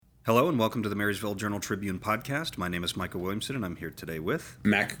Hello and welcome to the Marysville Journal-Tribune podcast. My name is Michael Williamson and I'm here today with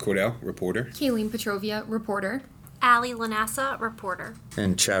Mac Cordell, reporter. Kayleen Petrovia, reporter. Allie Lanassa, reporter.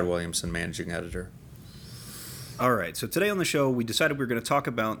 And Chad Williamson, managing editor. All right, so today on the show we decided we were going to talk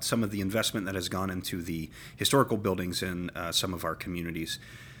about some of the investment that has gone into the historical buildings in some of our communities.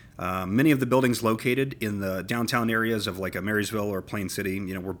 Many of the buildings located in the downtown areas of like a Marysville or Plain City,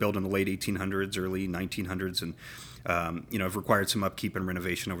 were built in the late 1800s, early 1900s, and have required some upkeep and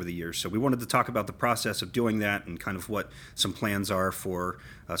renovation over the years. So we wanted to talk about the process of doing that and kind of what some plans are for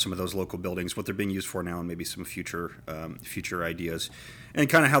some of those local buildings, what they're being used for now, and maybe some future ideas, and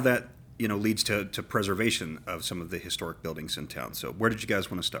kind of how that leads to preservation of some of the historic buildings in town. So where did you guys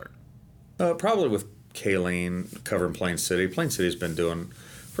want to start? Probably with Kayleen covering Plain City. Plain City's been doing,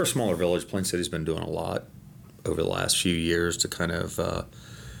 for a smaller village, Plain City's been doing a lot over the last few years to kind of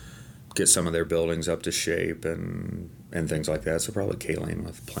get some of their buildings up to shape and things like that. So probably Kayleen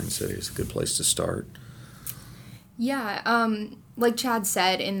with Plain City is a good place to start. Yeah, like Chad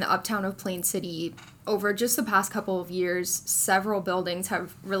said, in the uptown of Plain City, over just the past couple of years, several buildings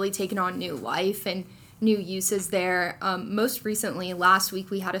have really taken on new life and new uses there. Most recently, last week,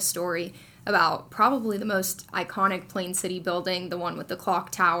 we had a story about probably the most iconic Plain City building, the one with the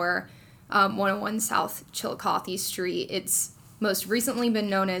clock tower, 101 South Chillicothe Street. It's most recently been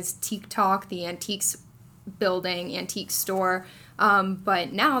known as Teak Talk, the antiques building, antique store.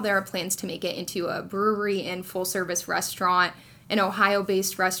 But now there are plans to make it into a brewery and full-service restaurant, an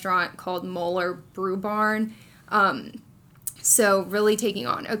Ohio-based restaurant called Moeller Brew Barn. So really taking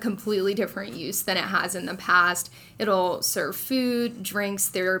on a completely different use than it has in the past. It'll serve food, drinks.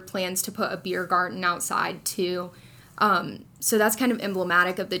 There are plans to put a beer garden outside too. So that's kind of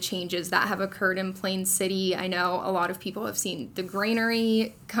emblematic of the changes that have occurred in Plain City. I know a lot of people have seen the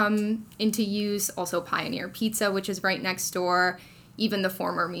Granary come into use, also Pioneer Pizza, which is right next door. Even the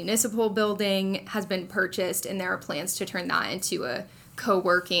former municipal building has been purchased, and there are plans to turn that into a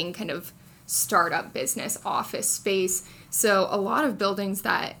co-working kind of startup business office space. So a lot of buildings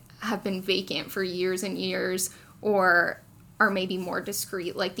that have been vacant for years and years or are maybe more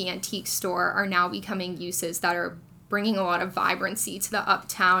discreet, like the antique store, are now becoming uses that are bringing a lot of vibrancy to the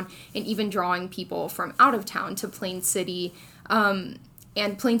uptown and even drawing people from out of town to Plain City. And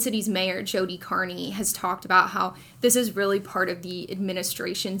Plain City's mayor, Jody Carney, has talked about how this is really part of the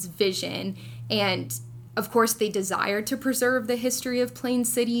administration's vision. And of course, they desire to preserve the history of Plain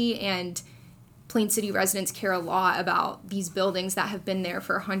City, and Plain City residents care a lot about these buildings that have been there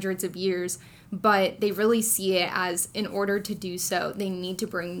for hundreds of years. But they really see it as, in order to do so, they need to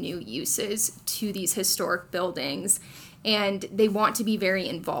bring new uses to these historic buildings. And they want to be very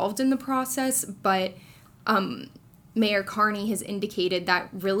involved in the process, but Mayor Carney has indicated that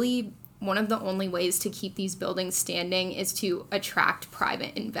really one of the only ways to keep these buildings standing is to attract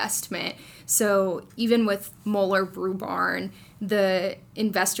private investment. So even with Moeller Brew Barn, the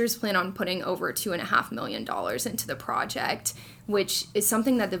investors plan on putting over $2.5 million into the project, which is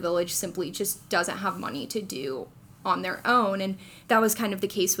something that the village simply just doesn't have money to do on their own. And that was kind of the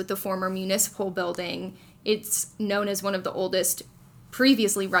case with the former municipal building. It's known as one of the oldest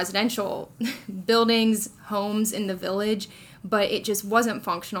previously residential buildings, homes in the village, but it just wasn't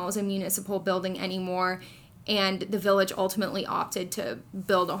functional as a municipal building anymore. And the village ultimately opted to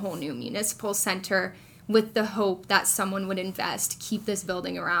build a whole new municipal center with the hope that someone would invest, keep this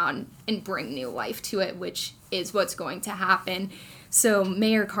building around, and bring new life to it, which is what's going to happen. So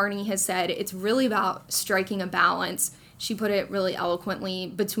Mayor Carney has said it's really about striking a balance, she put it really eloquently,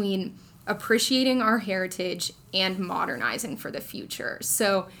 between appreciating our heritage and modernizing for the future.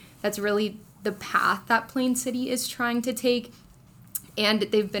 So that's really the path that Plain City is trying to take, and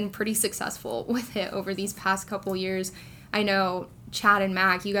they've been pretty successful with it over these past couple years. I know Chad and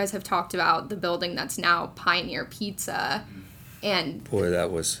Mac, you guys have talked about the building that's now Pioneer Pizza, and boy,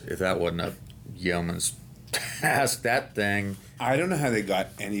 if that wasn't a yeoman's task, that thing. I don't know how they got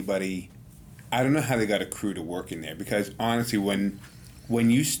a crew to work in there, because honestly, when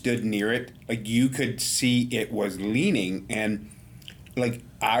you stood near it, like, you could see it was leaning, and like,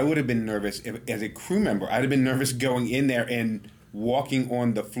 I would have been nervous as a crew member. I'd have been nervous going in there and walking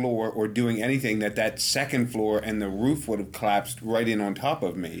on the floor or doing anything that second floor and the roof would have collapsed right in on top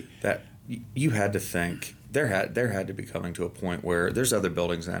of me. That you had to think there had to be coming to a point where there's other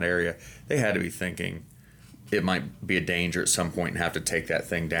buildings in that area. They had to be thinking it might be a danger at some point and have to take that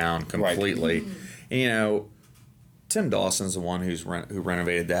thing down completely. Right. And, Tim Dawson's the one who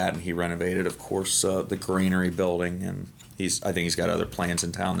renovated that, and he renovated, of course, the Granary building, and I think he's got other plans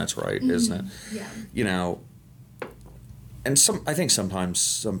in town. That's right, isn't it? Yeah. And I think sometimes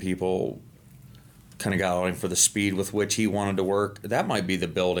some people kind of got on him for the speed with which he wanted to work. That might be the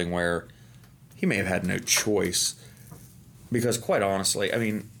building where he may have had no choice. Because quite honestly, I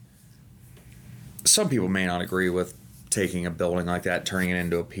mean, some people may not agree with taking a building like that, turning it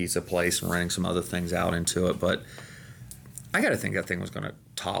into a pizza place and renting some other things out into it, but I got to think that thing was going to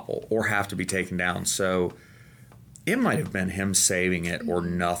topple or have to be taken down. So it might have been him saving it or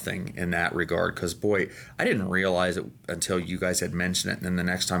nothing in that regard. Because, boy, I didn't realize it until you guys had mentioned it. And then the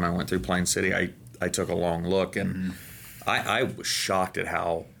next time I went through Plain City, I took a long look, and I was shocked at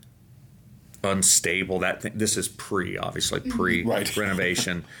how unstable that thing. This is obviously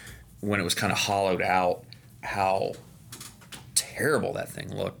pre-renovation, when it was kind of hollowed out, how terrible that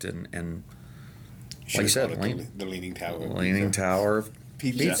thing looked. And like you said, the Leaning Tower. Leaning Tower of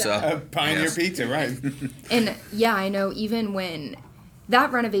Pizza. Pioneer Yes. Pizza, right. And yeah, I know even when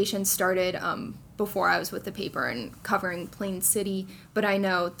that renovation started, before I was with the paper and covering Plain City, but I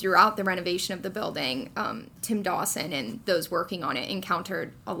know throughout the renovation of the building, Tim Dawson and those working on it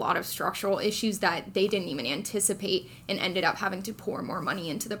encountered a lot of structural issues that they didn't even anticipate and ended up having to pour more money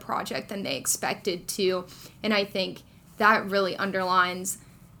into the project than they expected to. And I think that really underlines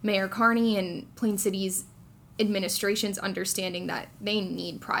Mayor Carney and Plain City's administration's understanding that they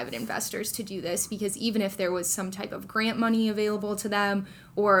need private investors to do this, because even if there was some type of grant money available to them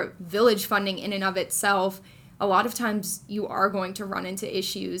or village funding in and of itself, a lot of times you are going to run into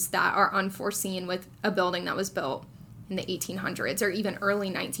issues that are unforeseen with a building that was built in the 1800s or even early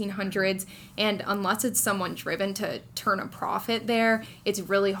 1900s. And unless it's someone driven to turn a profit there, it's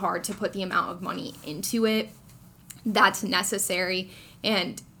really hard to put the amount of money into it that's necessary.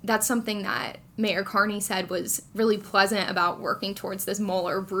 And that's something that Mayor Carney said was really pleasant about working towards this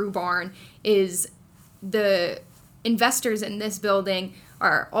Moeller Brew Barn, is the investors in this building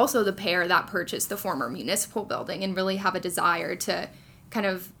are also the pair that purchased the former municipal building and really have a desire to kind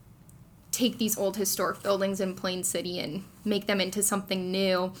of take these old historic buildings in Plain City and make them into something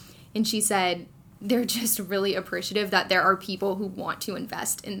new. And she said they're just really appreciative that there are people who want to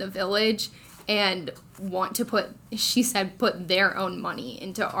invest in the village and want to put their own money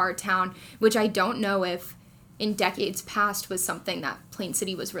into our town, which I don't know if in decades past was something that Plain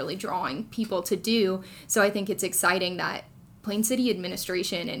City was really drawing people to do. So I think it's exciting that Plain City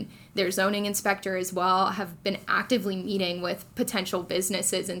administration and their zoning inspector as well have been actively meeting with potential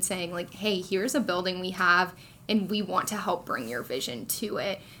businesses and saying, like, hey, here's a building we have and we want to help bring your vision to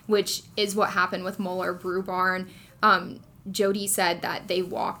it, which is what happened with Moeller Brew Barn. Jody said that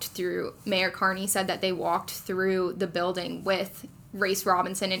Mayor Carney said that they walked through the building with Race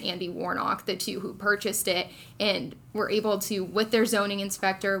Robinson and Andy Warnock, the two who purchased it, and were able to, with their zoning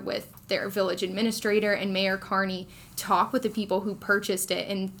inspector, with their village administrator, and Mayor Carney, talk with the people who purchased it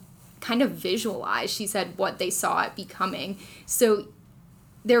and kind of visualize, she said, what they saw it becoming. So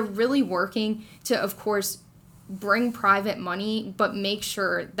they're really working to, of course, bring private money, but make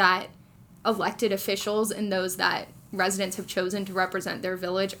sure that elected officials and those that residents have chosen to represent their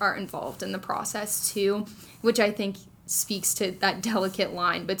village are involved in the process too, which I think speaks to that delicate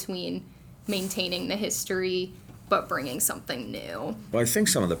line between maintaining the history but bringing something new. Well, I think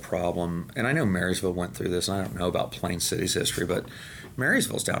some of the problem, and I know Marysville went through this, and I don't know about Plain City's history, but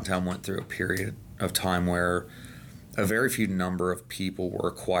Marysville's downtown went through a period of time where a very few number of people were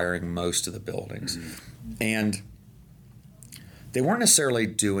acquiring most of the buildings. And they weren't necessarily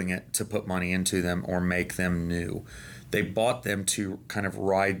doing it to put money into them or make them new. They bought them to kind of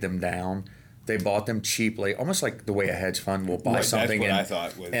ride them down. They bought them cheaply, almost like the way a hedge fund will buy something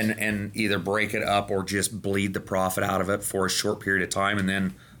and either break it up or just bleed the profit out of it for a short period of time, and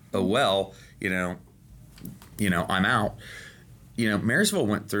then, I'm out. Marysville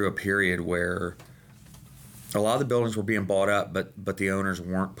went through a period where a lot of the buildings were being bought up, but the owners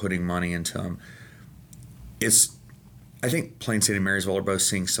weren't putting money into them. I think Plain City and Marysville are both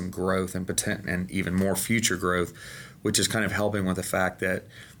seeing some growth and even more future growth, which is kind of helping with the fact that,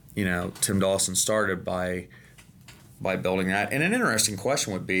 Tim Dawson started by building that. And an interesting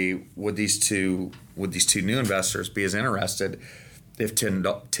question would be, would these two new investors be as interested if Tim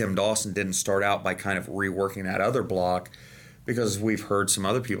Dawson didn't start out by kind of reworking that other block? Because we've heard some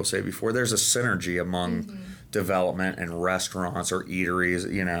other people say before, there's a synergy among development and restaurants or eateries,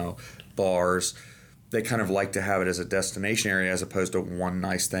 bars. They kind of like to have it as a destination area as opposed to one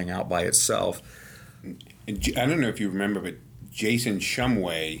nice thing out by itself. I don't know if you remember, but Jason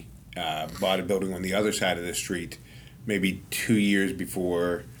Shumway bought a building on the other side of the street maybe 2 years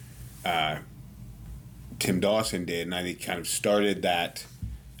before Tim Dawson did, and I think kind of started that.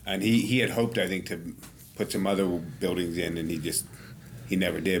 And he had hoped, I think, to put some other buildings in, and he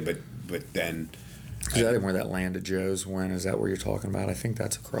never did. But then. Is that where that Land of Joe's went? Is that where you're talking about? I think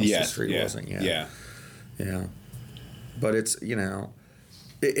that's across the street, wasn't it? Yeah. Yeah. But it's,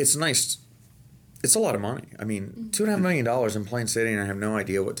 it's nice. It's a lot of money. I mean, $2.5 million in Plain City, and I have no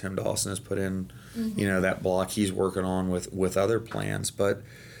idea what Tim Dawson has put in, that block he's working on with other plans. But,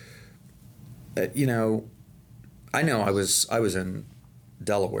 I know I was in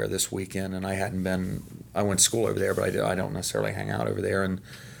Delaware this weekend, and I went to school over there, but I don't necessarily hang out over there. And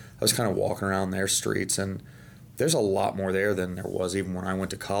I was kind of walking around their streets, and there's a lot more there than there was even when I went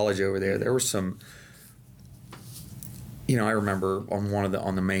to college over there. There was some, I remember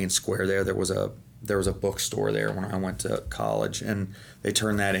on the main square there was a bookstore there when I went to college, and they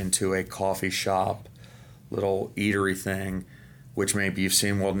turned that into a coffee shop, little eatery thing, which maybe you've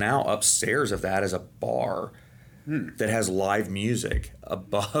seen. Well, now upstairs of that is a bar that has live music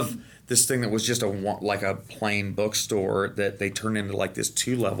above this thing that was just like a plain bookstore that they turned into like this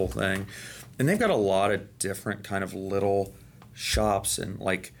 2-level thing. And they've got a lot of different kind of little shops, and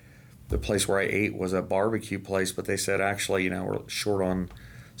like the place where I ate was a barbecue place, but they said actually, we're short on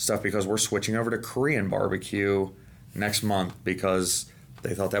stuff because we're switching over to Korean barbecue next month because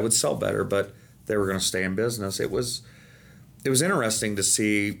they thought that would sell better, but they were going to stay in business. It was interesting to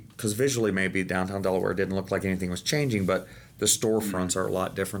see, because visually maybe downtown Delaware didn't look like anything was changing, but the storefronts are a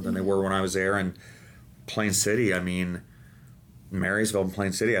lot different than they were when I was there. And Plain City, Marysville and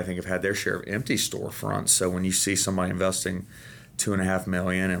Plain City, I think, have had their share of empty storefronts. So when you see somebody investing $2.5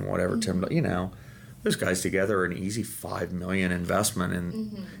 million and whatever, those guys together are an easy $5 million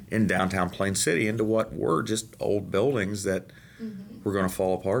investment in downtown Plain City into what were just old buildings that were going to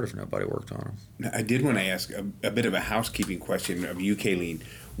fall apart if nobody worked on them. Now, I did want to ask a bit of a housekeeping question of you, Kayleen.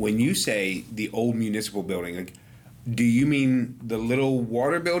 When you say the old municipal building, do you mean the little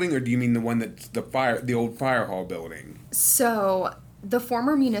water building, or do you mean the one that's the old fire hall building? So the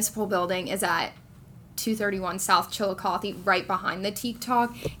former municipal building is at 231 South Chillicothe, right behind the Teak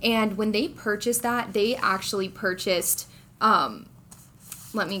Talk. And when they purchased that, they actually purchased,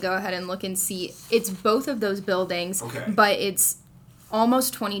 let me go ahead and look and see. It's both of those buildings, but it's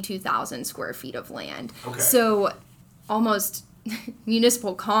almost 22,000 square feet of land. Okay. So almost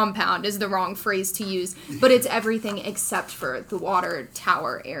municipal compound is the wrong phrase to use, but it's everything except for the water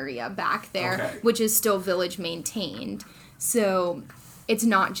tower area back there, which is still village maintained. So it's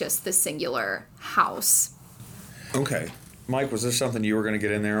not just the singular house. Okay. Mike, was there something you were going to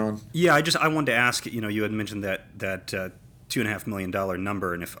get in there on? Yeah, I wanted to ask, you had mentioned that $2.5 million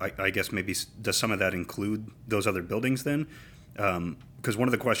number, and if I guess maybe does some of that include those other buildings then? Because one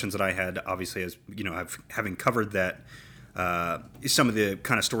of the questions that I had, obviously, is, having covered that, some of the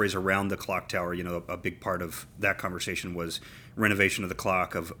kind of stories around the clock tower, a big part of that conversation was renovation of the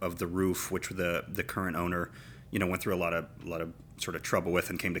clock, of the roof, which the current owner, went through a lot of sort of trouble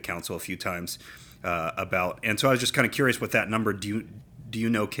with and came to council a few times about. And so I was just kind of curious with that number. Do you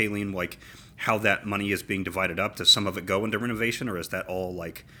know, Kayleen, like how that money is being divided up? Does some of it go into renovation, or is that all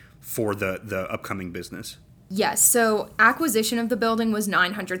like for the upcoming business? Yes. So acquisition of the building was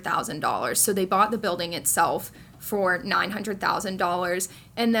 $900,000. So they bought the building itself for $900,000.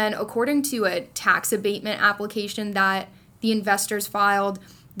 And then according to a tax abatement application that the investors filed,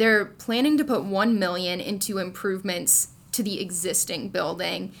 they're planning to put $1 million into improvements to the existing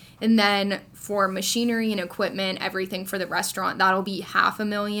building. And then for machinery and equipment, everything for the restaurant, that'll be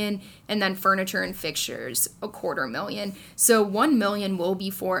 $500,000. And then furniture and fixtures, $250,000. So $1 million will be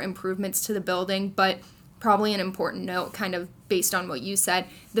for improvements to the building, but probably an important note, kind of based on what you said,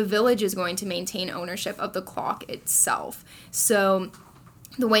 the village is going to maintain ownership of the clock itself. So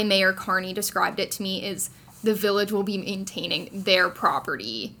the way Mayor Carney described it to me is the village will be maintaining their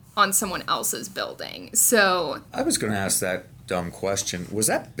property on someone else's building. So I was going to ask that dumb question. Was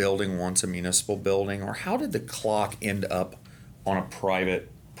that building once a municipal building, or how did the clock end up on a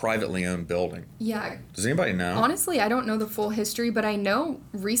privately owned building? Yeah. Does anybody know? Honestly, I don't know the full history, but I know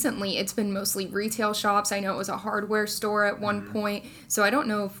recently it's been mostly retail shops. I know it was a hardware store at one point. So I don't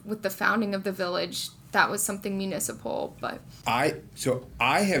know if with the founding of the village that was something municipal, but I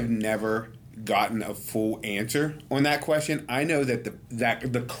have never gotten a full answer on that question. I know that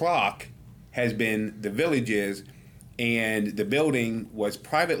the clock has been the village's, and the building was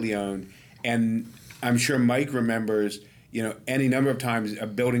privately owned, and I'm sure Mike remembers, any number of times a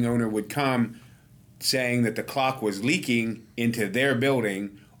building owner would come saying that the clock was leaking into their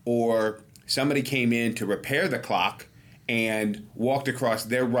building, or somebody came in to repair the clock and walked across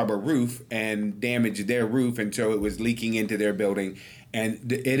their rubber roof and damaged their roof, and so it was leaking into their building.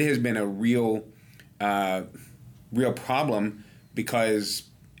 And it has been a real problem because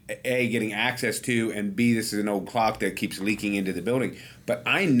A, getting access to, and B, this is an old clock that keeps leaking into the building. But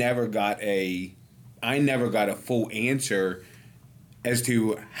I never got a full answer as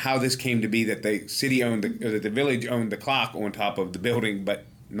to how this came to be that the city owned or that the village owned the clock on top of the building, but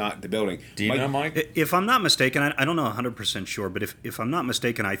not the building. Do you know, Mike? If I'm not mistaken, I don't know 100% sure, but if I'm not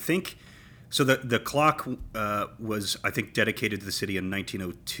mistaken, I think so. The clock was, I think, dedicated to the city in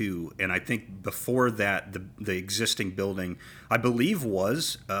 1902, and I think before that, the existing building, I believe,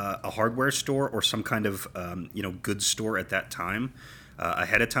 was a hardware store or some kind of goods store at that time.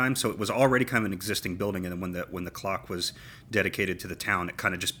 Ahead of time, so it was already kind of an existing building, and then when the clock was dedicated to the town, it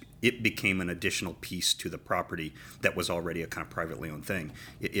kind of it became an additional piece to the property that was already a kind of privately owned thing,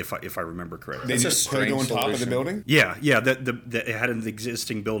 if I remember correctly. They just put it on top of the building? Yeah. It had an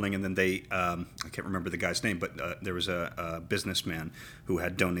existing building, and then they I can't remember the guy's name, but there was a businessman who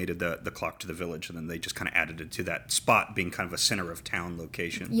had donated the clock to the village, and then they just kind of added it to that spot, being kind of a center of town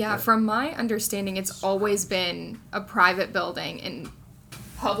location. Yeah, from my understanding, it's always been a private building and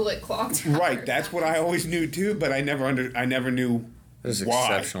public clock tower. Right, that's what I always knew too, but I never knew This is why.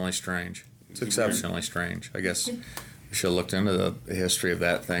 exceptionally strange. It's exceptionally strange. I guess we should have looked into the history of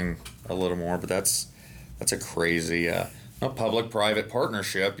that thing a little more, but that's a crazy public-private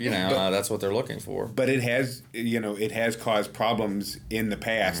partnership. That's what they're looking for. But it has caused problems in the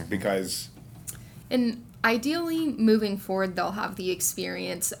past because. And ideally, moving forward, they'll have the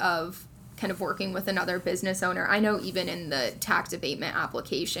experience of kind of working with another business owner. I know even in the tax abatement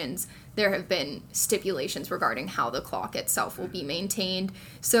applications, there have been stipulations regarding how the clock itself will be maintained.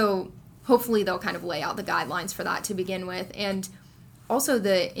 So hopefully they'll kind of lay out the guidelines for that to begin with. And also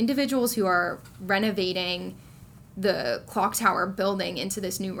the individuals who are renovating the clock tower building into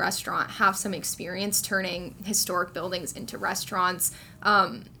this new restaurant have some experience turning historic buildings into restaurants.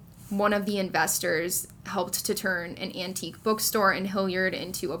 One of the investors helped to turn an antique bookstore in Hilliard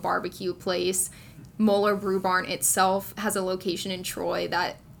into a barbecue place. Moeller Brew Barn itself has a location in Troy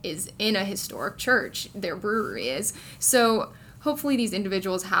that is in a historic church. Their brewery is. So hopefully these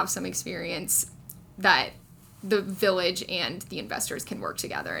individuals have some experience that the village and the investors can work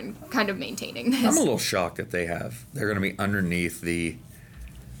together in kind of maintaining this. I'm a little shocked that they're going to be underneath the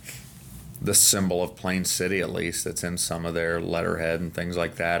symbol of Plain City, at least, that's in some of their letterhead and things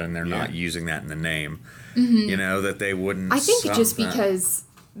like that, and they're not using that in the name. Mm-hmm. That they wouldn't. I think just because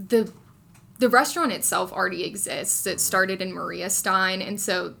the restaurant itself already exists. It started in Maria Stein, and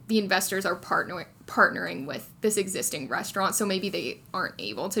so the investors are partnering with this existing restaurant, so maybe they aren't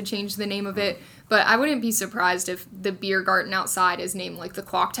able to change the name of it. But I wouldn't be surprised if the beer garden outside is named like the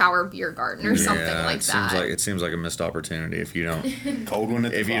Clock Tower Beer Garden or something like that. It seems like a missed opportunity if you don't. Cold one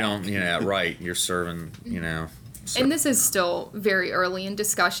at the If you clock. don't, right, you're serving, And this is still very early in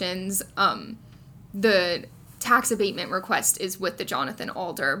discussions. The tax abatement request is with the Jonathan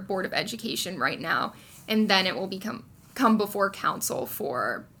Alder Board of Education right now, and then it will come before council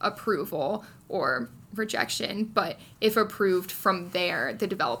for approval or rejection. But if approved from there, the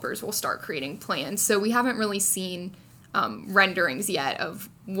developers will start creating plans. So we haven't really seen renderings yet of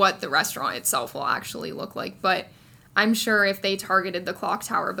what the restaurant itself will actually look like, but I'm sure if they targeted the clock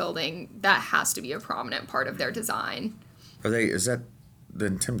tower building, that has to be a prominent part of their design.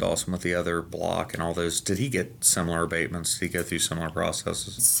 Then Tim Dawson with the other block and all those, did he get similar abatements? Did he go through similar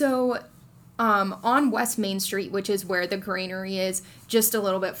processes? So on West Main Street, which is where the granary is, just a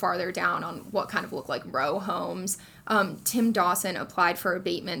little bit farther down on what kind of look like row homes, Tim Dawson applied for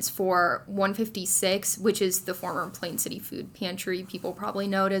abatements for 156, which is the former Plain City Food Pantry. People probably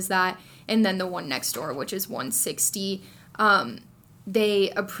know it as that. And then the one next door, which is 160. They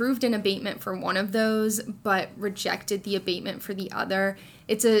approved an abatement for one of those, but rejected the abatement for the other.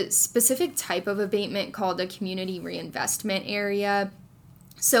 It's a specific type of abatement called a community reinvestment area.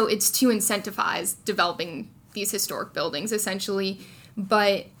 So it's to incentivize developing these historic buildings, essentially.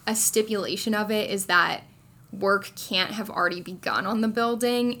 But a stipulation of it is that work can't have already begun on the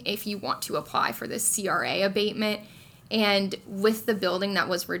building if you want to apply for this CRA abatement. And with the building that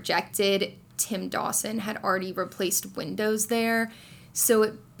was rejected, Tim Dawson had already replaced windows there. So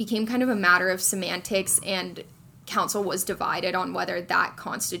it became kind of a matter of semantics, and council was divided on whether that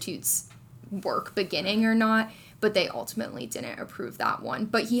constitutes work beginning or not, but they ultimately didn't approve that one.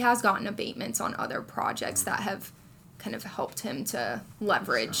 But he has gotten abatements on other projects that have kind of helped him to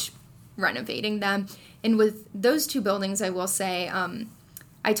leverage renovating them. And with those two buildings, I will say,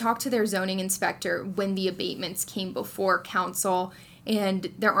 I talked to their zoning inspector when the abatements came before council,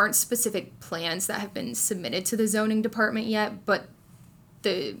 and there aren't specific plans that have been submitted to the zoning department yet, but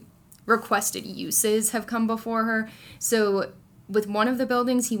the requested uses have come before her. So with one of the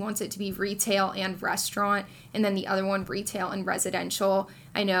buildings, he wants it to be retail and restaurant, and then the other one retail and residential.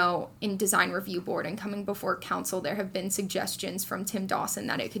 I know in design review board and coming before council, there have been suggestions from Tim Dawson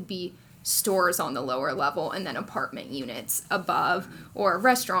that it could be stores on the lower level and then apartment units above, or a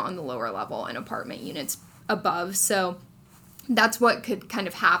restaurant on the lower level and apartment units above. So that's what could kind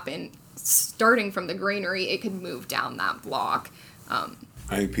of happen. Starting from the Granary, it could move down that block.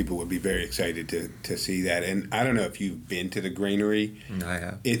 I think people would be very excited to see that. And I don't know if you've been to the Granary. I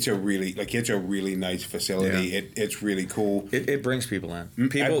have. It's a really nice facility. Yeah. It's really cool. It brings people in.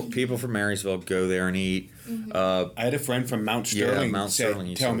 People from Marysville go there and eat. I had a friend from Mount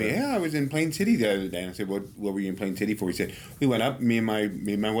Sterling tell me, that. I was in Plain City the other day. And I said, what were you in Plain City for? He said, we went up, me and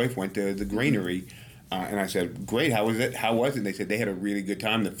my wife went to the Granary. And I said, great, how was it? And they said they had a really good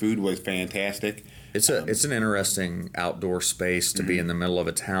time. The food was fantastic. It's an interesting outdoor space to be in the middle of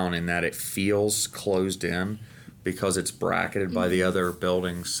a town in that it feels closed in because it's bracketed by the other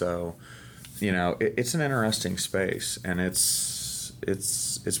buildings. So, it's an interesting space, and it's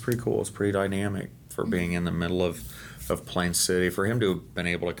pretty cool. It's pretty dynamic for being in the middle of Plain City. For him to have been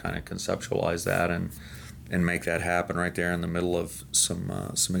able to kind of conceptualize that and make that happen right there in the middle of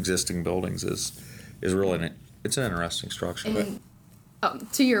some existing buildings is really it's an interesting structure. And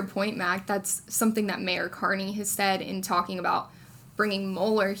to your point, Mac, that's something that Mayor Carney has said in talking about bringing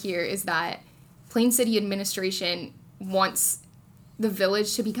Moeller here, is that Plain City administration wants the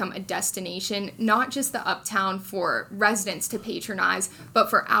village to become a destination, not just the uptown for residents to patronize, but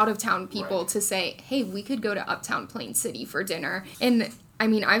for out-of-town people to say, hey, we could go to uptown Plain City for dinner. And I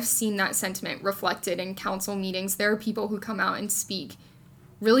mean, I've seen that sentiment reflected in council meetings. There are people who come out and speak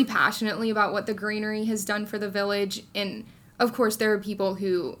really passionately about what the Granary has done for the village. And of course, there are people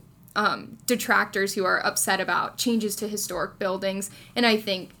who, detractors who are upset about changes to historic buildings. And I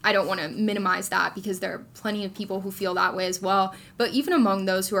don't want to minimize that because there are plenty of people who feel that way as well. But even among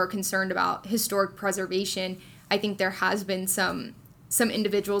those who are concerned about historic preservation, I think there has been some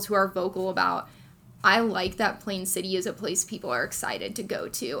individuals who are vocal about, I like that Plain City is a place people are excited to go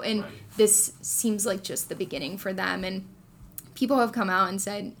to. And this seems like just the beginning for them. And people have come out and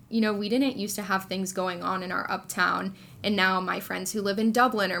said, we didn't used to have things going on in our uptown, and now my friends who live in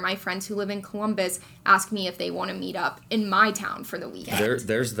Dublin or my friends who live in Columbus ask me if they want to meet up in my town for the weekend.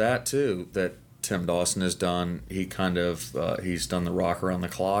 There's that too that Tim Dawson has done. He kind of he's done the Rock Around the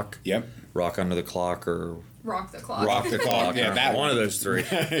Clock. Yep. Rock Under the Clock or Rock the Clock. Rock the Clock. Yeah, that one of those three.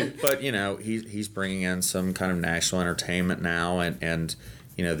 But he's bringing in some kind of national entertainment now, and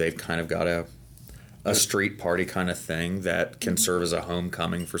they've kind of got a street party kind of thing that can serve as a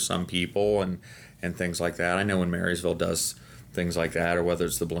homecoming for some people and things like that. I know when Marysville does things like that, or whether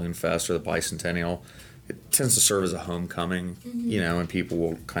it's the Balloon Fest or the Bicentennial, it tends to serve as a homecoming, and people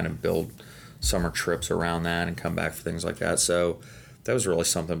will kind of build summer trips around that and come back for things like that. So that was really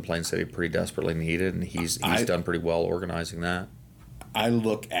something Plain City pretty desperately needed, and he's done pretty well organizing that. I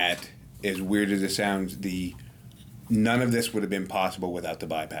look at, as weird as it sounds, none of this would have been possible without the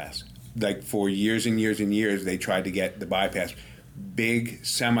bypass. Like for years and years and years, they tried to get the bypass. Big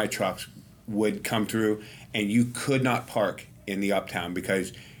semi trucks would come through, and you could not park in the uptown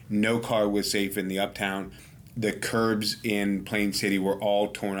because no car was safe in the uptown. The curbs in Plain City were all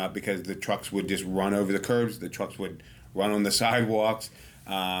torn up because the trucks would just run over the curbs. The trucks would run on the sidewalks.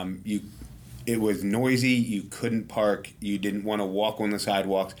 It was noisy. You couldn't park. You didn't want to walk on the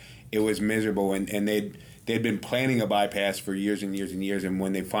sidewalks. It was miserable, and they'd been planning a bypass for years and years and years, and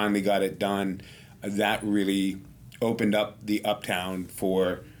when they finally got it done, that really opened up the uptown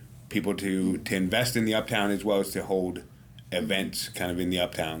for people to invest in the uptown as well as to hold events kind of in the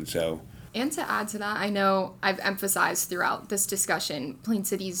uptown. So, and to add to that, I know I've emphasized throughout this discussion Plain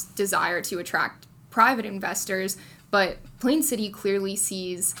City's desire to attract private investors, but Plain City clearly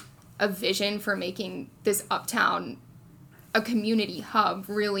sees a vision for making this uptown a community hub,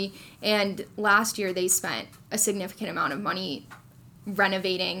 really. And last year they spent a significant amount of money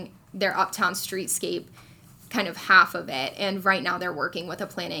renovating their uptown streetscape, kind of half of it. And right now they're working with a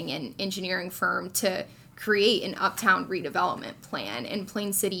planning and engineering firm to create an uptown redevelopment plan. And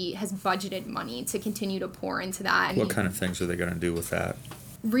Plain City has budgeted money to continue to pour into that. What kind of things are they going to do with that?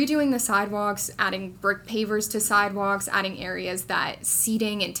 Redoing the sidewalks, adding brick pavers to sidewalks, adding areas that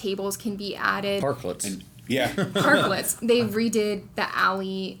seating and tables can be added. Parklets. Parklets. They redid the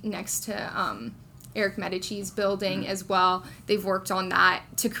alley next to Eric Medici's building as well. They've worked on that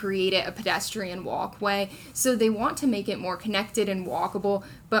to create it a pedestrian walkway. So they want to make it more connected and walkable,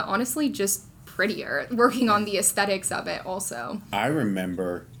 but honestly just prettier, working on the aesthetics of it also. I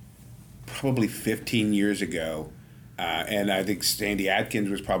remember probably 15 years ago, and I think Sandy Atkins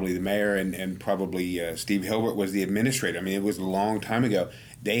was probably the mayor, and probably Steve Hilbert was the administrator. I mean, it was a long time ago.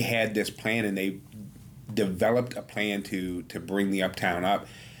 They had this plan, and they developed a plan to bring the uptown up.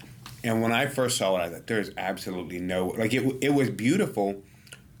 And when I first saw it, I thought, there's absolutely no... Like, it was beautiful,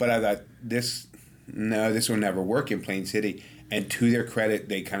 But I thought this will never work in Plain City. And to their credit,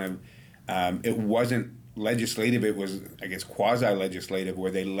 they kind of it wasn't legislative. It was, I guess, quasi-legislative,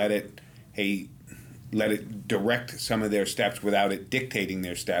 where they let it direct some of their steps without it dictating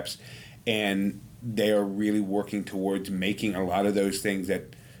their steps. And they are really working towards making a lot of those things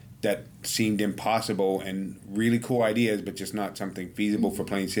that seemed impossible and really cool ideas, but just not something feasible for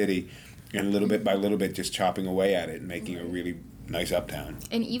Plain City. And little bit by little bit, just chopping away at it and making a really nice uptown.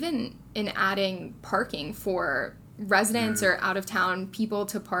 And even in adding parking for residents or out-of-town people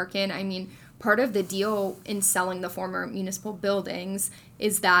to park in, I mean, part of the deal in selling the former municipal buildings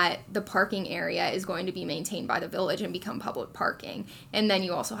is that the parking area is going to be maintained by the village and become public parking. And then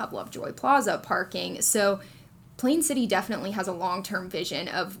you also have Lovejoy Plaza parking. So Plain City definitely has a long-term vision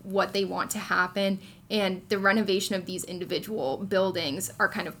of what they want to happen, and the renovation of these individual buildings are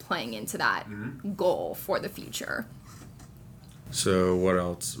kind of playing into that goal for the future. So what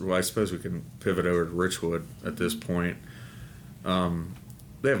else? Well, I suppose we can pivot over to Richwood at this point.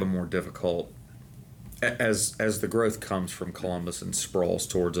 They have a more difficult, as the growth comes from Columbus and sprawls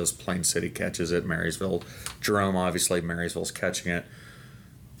towards us, Plain City catches it, Marysville, Jerome, obviously Marysville's catching it.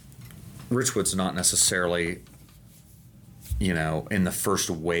 Richwood's not necessarily, in the first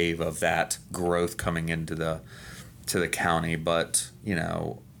wave of that growth coming into the county, but,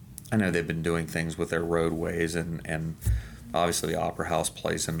 I know they've been doing things with their roadways and obviously the Opera House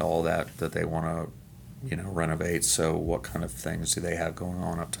plays into all that they want to, renovate. So what kind of things do they have going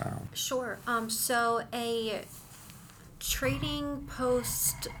on uptown? Sure. So a Trading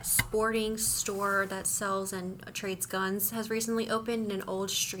Post sporting store that sells and trades guns has recently opened in an old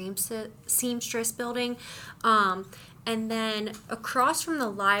seamstress building. And then across from the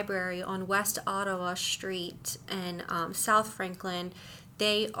library on West Ottawa Street in South Franklin,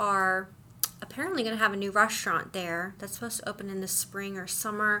 they are apparently going to have a new restaurant there that's supposed to open in the spring or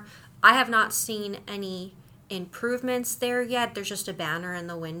summer. I have not seen any improvements there yet. There's just a banner in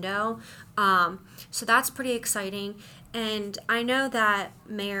the window. So that's pretty exciting. And I know that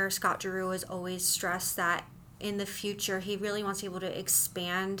Mayor Scott Giroux has always stressed that in the future he really wants to be able to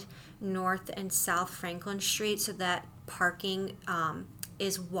expand North and South Franklin Street so that parking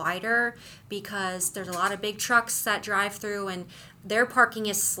is wider, because there's a lot of big trucks that drive through and their parking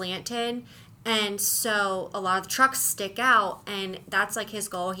is slanted. And so a lot of the trucks stick out, and that's like his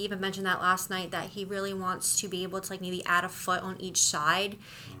goal. He even mentioned that last night, that he really wants to be able to like maybe add a foot on each side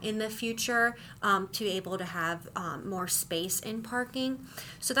in the future to be able to have more space in parking.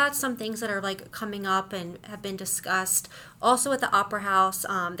 So that's some things that are like coming up and have been discussed. Also at the Opera House,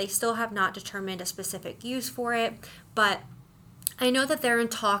 they still have not determined a specific use for it, but I know that they're in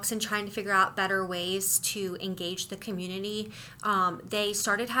talks and trying to figure out better ways to engage the community. They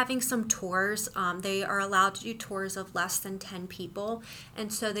started having some tours. They are allowed to do tours of less than 10 people.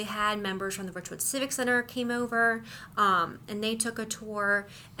 And so they had members from the Richwood Civic Center came over and they took a tour,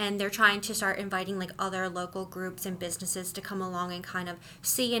 and they're trying to start inviting like other local groups and businesses to come along and kind of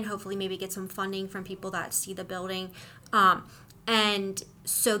see and hopefully maybe get some funding from people that see the building. And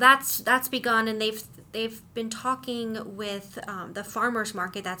so that's begun, and they've been talking with the farmers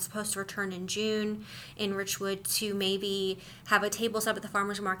market that's supposed to return in June in Richwood to maybe have a table set up at the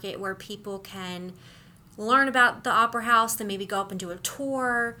farmers market where people can learn about the Opera House, then maybe go up and do a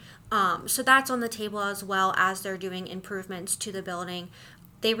tour. So that's on the table as well as they're doing improvements to the building.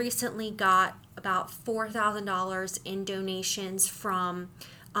 They recently got about $4,000 in donations from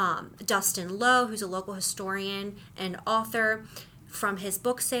Dustin Lowe, who's a local historian and author, from his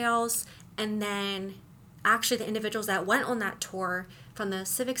book sales. And then actually the individuals that went on that tour from the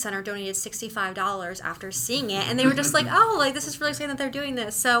Civic Center donated $65 after seeing it, and they were just like, oh, like this is really exciting that they're doing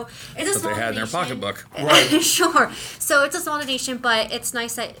this. So it's a small donation. They had in their pocketbook. Right. Sure. So it's a small donation, but it's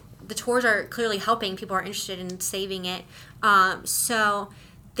nice that the tours are clearly helping. People are interested in saving it. So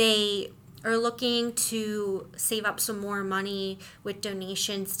they are looking to save up some more money with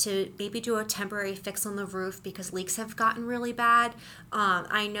donations to maybe do a temporary fix on the roof because leaks have gotten really bad.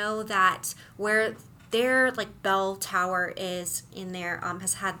 I know that where their like bell tower is in there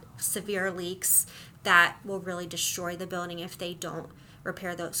has had severe leaks that will really destroy the building if they don't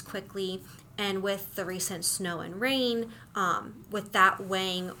repair those quickly. And with the recent snow and rain, with that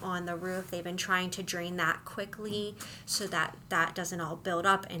weighing on the roof, they've been trying to drain that quickly so that that doesn't all build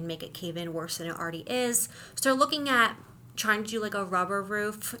up and make it cave in worse than it already is. So they're looking at trying to do like a rubber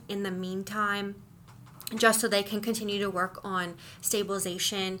roof in the meantime, just so they can continue to work on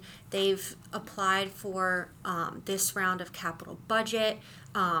stabilization. They've applied for this round of capital budget,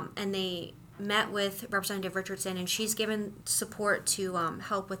 and they met with Representative Richardson, and she's given support to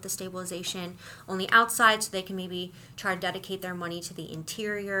help with the stabilization on the outside, so they can maybe try to dedicate their money to the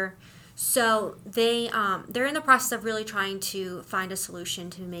interior. So they're in the process of really trying to find a solution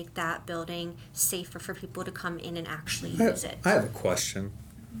to make that building safer for people to come in and actually use it. I have a question,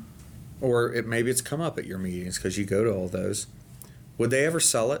 or maybe it's come up at your meetings because you go to all those. Would they ever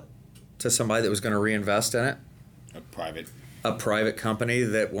sell it to somebody that was going to reinvest in it? A private company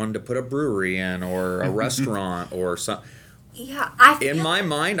that wanted to put a brewery in, or a restaurant, or something. Yeah, in my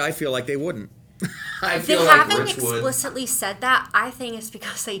mind, I feel like they wouldn't. I they feel like haven't Richwood explicitly said that. I think it's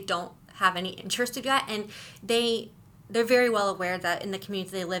because they don't have any interest to do that, and they're very well aware that in the community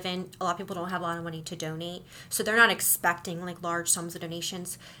they live in, a lot of people don't have a lot of money to donate, so they're not expecting like large sums of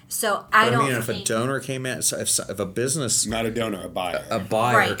donations. So I mean, if a donor came in, so if a business, not a donor, a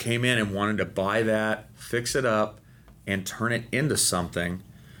buyer right. came in and wanted to buy that, fix it up, and turn it into something.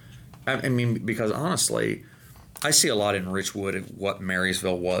 I mean, because honestly, I see a lot in Richwood of what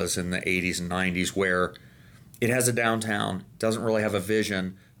Marysville was in the 80s and 90s, where it has a downtown, doesn't really have a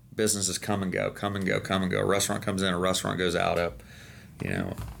vision. Businesses come and go, come and go, come and go. A restaurant comes in, a restaurant goes out.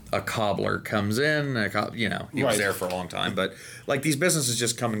 A cobbler comes in. He was there for a long time, but like these businesses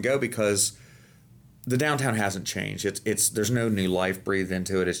just come and go because the downtown hasn't changed. It's there's no new life breathed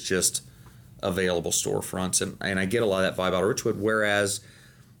into it. It's just available storefronts, and I get a lot of that vibe out of Richwood. Whereas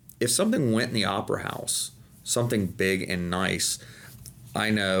if something went in the Opera House, something big and nice,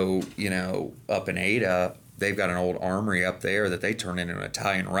 I know up in Ada, they've got an old armory up there that they turn into an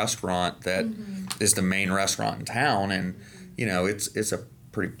Italian restaurant that is the main restaurant in town, and it's a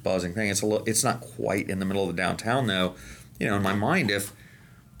pretty buzzing thing. It's not quite in the middle of the downtown though. In my mind, if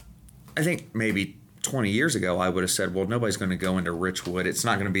I think maybe 20 years ago I would have said, well, nobody's going to go into Richwood. It's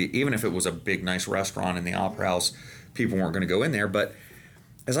not going to be, even if it was a big nice restaurant in the Opera House, people weren't going to go in there. But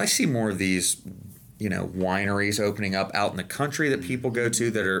as I see more of these wineries opening up out in the country that people go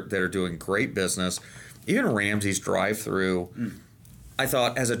to that are doing great business. Even Ramsey's drive-through, I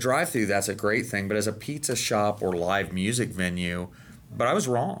thought as a drive-through that's a great thing, but as a pizza shop or live music venue, but I was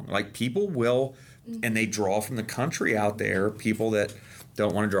wrong. Like people will, and they draw from the country out there, people that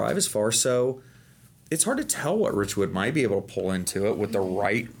don't want to drive as far. So it's hard to tell what Richwood might be able to pull into it with the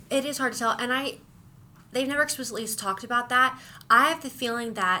right. It is hard to tell, and they've never explicitly talked about that. I have the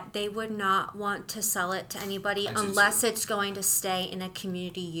feeling that they would not want to sell it to anybody unless it's going to stay in a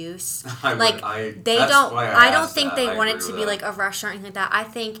community use. I don't think they want it to be like a restaurant or anything like that. I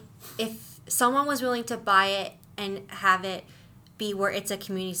think if someone was willing to buy it and have it be where it's a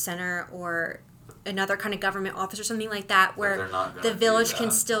community center or another kind of government office or something like that, where the village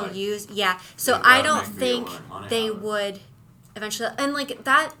can still use. Yeah. So I don't think they would eventually. And like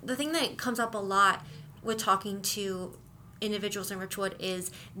that, the thing that comes up a lot with talking to individuals in Richwood is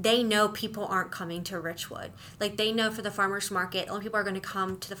they know people aren't coming to Richwood. Like they know for the farmers market, the only people are going to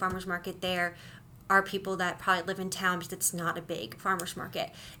come to the farmers market there are people that probably live in town because it's not a big farmers market.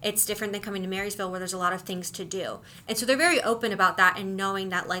 It's different than coming to Marysville where there's a lot of things to do. And so they're very open about that and knowing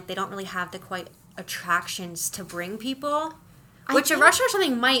that like they don't really have the quite attractions to bring people. Which a restaurant or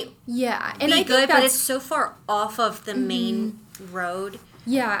something might be good, but it's so far off of the main road.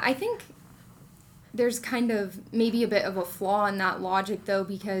 Yeah, I think there's kind of maybe a bit of a flaw in that logic, though,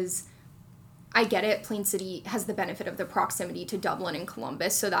 because I get it. Plain City has the benefit of the proximity to Dublin and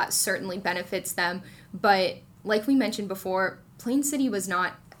Columbus, so that certainly benefits them. But like we mentioned before, Plain City was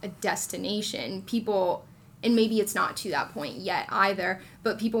not a destination. People, and maybe it's not to that point yet either,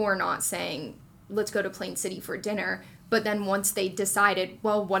 but people were not saying, let's go to Plain City for dinner. But then once they decided,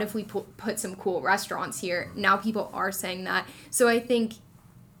 well, what if we put some cool restaurants here? Now people are saying that. So I think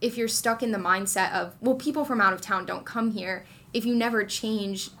if you're stuck in the mindset of, well, people from out of town don't come here, if you never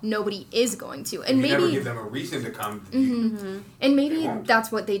change, nobody is going to. And maybe never give them a reason to come. And maybe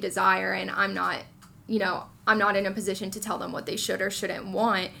that's what they desire, and I'm not in a position to tell them what they should or shouldn't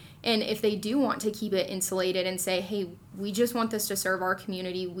want. And if they do want to keep it insulated and say, hey, we just want this to serve our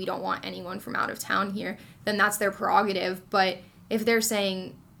community, we don't want anyone from out of town here, then that's their prerogative. But if they're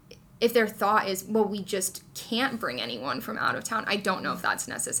saying, if their thought is, well, we just can't bring anyone from out of town, I don't know if that's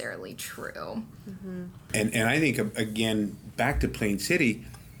necessarily true. And I think, again, back to Plain City,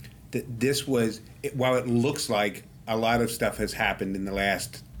 that this was, while it looks like a lot of stuff has happened in the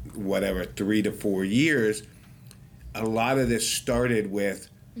last, 3 to 4 years, a lot of this started with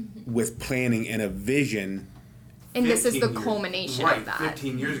planning and a vision. And this is the culmination of that.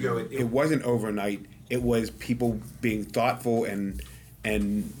 15 years ago, it wasn't overnight. It was people being thoughtful and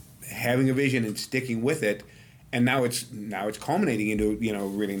having a vision and sticking with it. And now it's culminating into a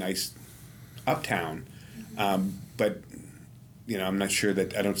really nice uptown. But I'm not sure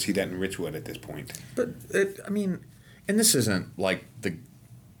that I don't see that in Richwood at this point. But I mean, and this isn't like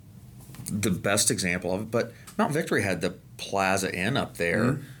the best example of it, but Mount Victory had the Plaza Inn up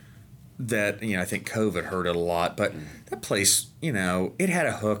there that, I think COVID hurt it a lot, but that place, it had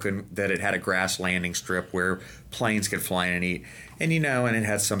a hook and that it had a grass landing strip where planes could fly in and eat, and and it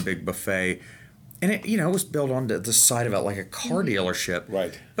had some big buffet, and it was built on the side of it like a car dealership,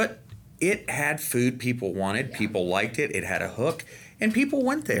 Right? But it had food people wanted, people liked it, it had a hook, and people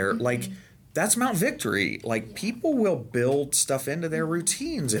went there. Like, that's Mount Victory. Like, people will build stuff into their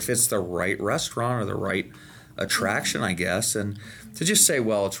routines if it's the right restaurant or the right attraction, I guess. And to just say,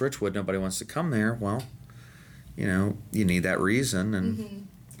 well, it's Richwood, nobody wants to come there, well, you need that reason. And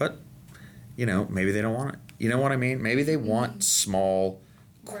but, maybe they don't want it. You know what I mean? Maybe they want small,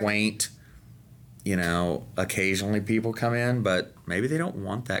 quaint, occasionally people come in, but maybe they don't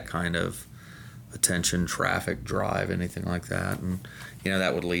want that kind of attention, traffic, drive, anything like that. And,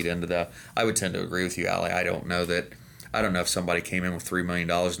 that would lead into I would tend to agree with you, Allie. I don't know if somebody came in with $3 million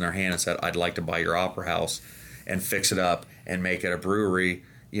in their hand and said, I'd like to buy your opera house and fix it up and make it a brewery,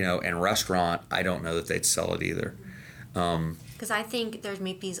 and restaurant. I don't know that they'd sell it either. Because I think there's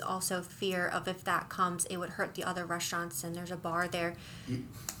maybe also fear of if that comes, it would hurt the other restaurants, and there's a bar there.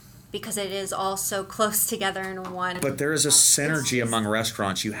 Because it is all so close together in one. But there is a synergy among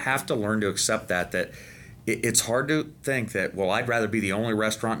restaurants. You have to learn to accept that it's hard to think that, well, I'd rather be the only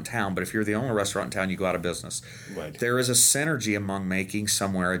restaurant in town, but if you're the only restaurant in town, you go out of business. Right. There is a synergy among making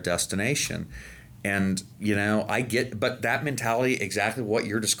somewhere a destination. And, I get, but that mentality, exactly what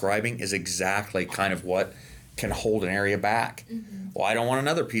you're describing, is exactly kind of what can hold an area back. Well, I don't want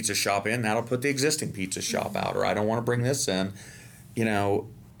another pizza shop in. That'll put the existing pizza shop out. Or I don't want to bring this in,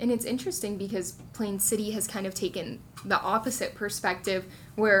 And it's interesting because Plain City has kind of taken the opposite perspective,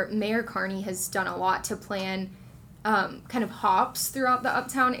 where Mayor Carney has done a lot to plan kind of hops throughout the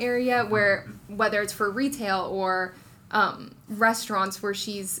uptown area, where whether it's for retail or restaurants, where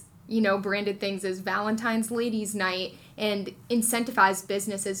she's branded things as Valentine's Ladies Night and incentivized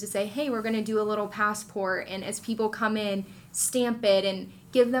businesses to say, hey, we're going to do a little passport, and as people come in, stamp it and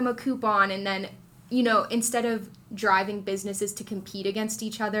give them a coupon, and then instead of driving businesses to compete against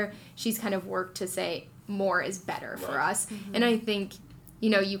each other, she's kind of worked to say more is better for us. And I think,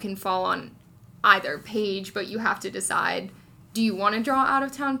 you can fall on either page, but you have to decide, do you want to draw out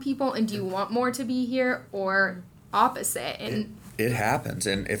of town people, and do you want more to be here, or opposite? And it happens.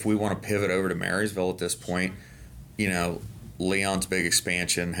 And if we want to pivot over to Marysville at this point, Leon's big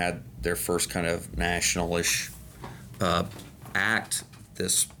expansion had their first kind of national-ish act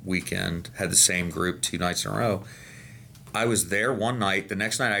this weekend, had the same group 2 nights in a row. I was there one night. The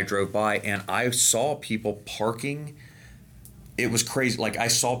next night I drove by and I saw people parking. It was crazy. Like, I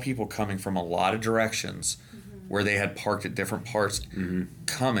saw people coming from a lot of directions where they had parked at different parts,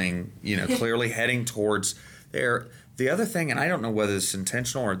 coming, clearly heading towards there. The other thing, and I don't know whether it's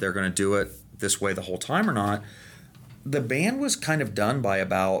intentional or they're going to do it this way the whole time or not, the band was kind of done by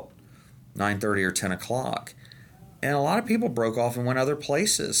about 9:30 or 10 o'clock. And a lot of people broke off and went other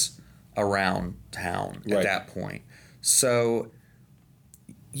places around town at that point. So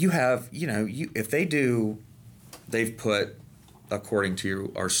you have, if they've put, according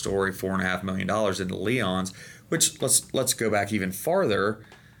to our story, $4.5 million into Leon's, which let's go back even farther.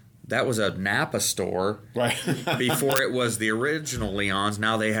 That was a Napa store before it was the original Leon's.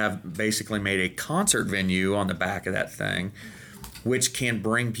 Now they have basically made a concert venue on the back of that thing, which can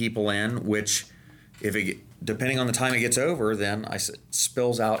bring people in, which depending on the time it gets over, then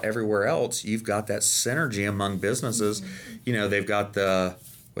spills out everywhere else. You've got that synergy among businesses. They've got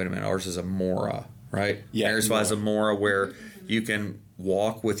ours is a Mora, right? Yeah. Marysville has a Mora where you can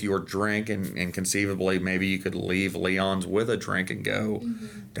walk with your drink and conceivably maybe you could leave Leon's with a drink and go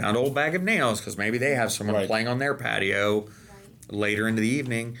down to Old Bag of Nails because maybe they have someone playing on their patio later into the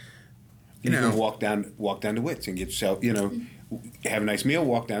evening. You can walk down to Witt's and get yourself, have a nice meal,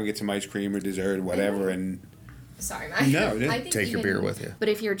 walk down, get some ice cream or dessert or whatever, and sorry, take your beer with you. But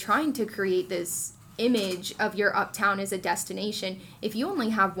if you're trying to create this image of your uptown as a destination, if you only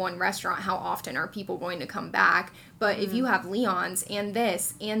have one restaurant, how often are people going to come back? But if you have Leon's and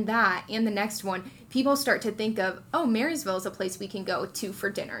this and that and the next one, people start to think of, oh, Marysville is a place we can go to for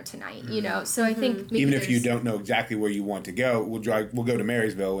dinner tonight, So I think even if you don't know exactly where you want to go, we'll go to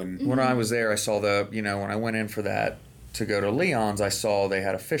Marysville. And when I was there, I saw when I went in for that to go to Leon's, I saw they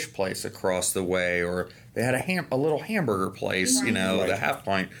had a fish place across the way, or they had a little hamburger place, the Half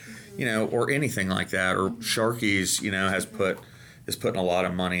Pint, or anything like that, or Sharky's, is putting a lot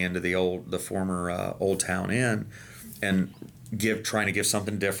of money into the former Old Town Inn, and trying to give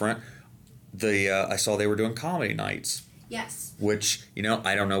something different. I saw they were doing comedy nights Yes. which,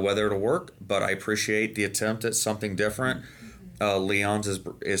 I don't know whether it'll work, but I appreciate the attempt at something different. Leon's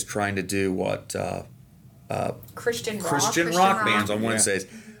is trying to do what Christian rock. Christian Christian rock rock. bands on Yeah. Wednesdays.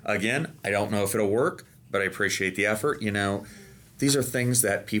 Again, I don't know if it'll work, but I appreciate the effort. These are things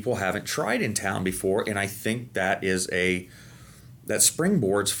that people haven't tried in town before, and I think that springboards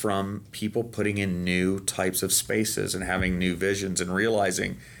from people putting in new types of spaces and having new visions and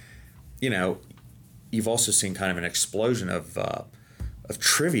realizing, you've also seen kind of an explosion of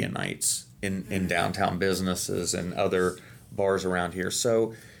trivia nights in downtown businesses and other bars around here.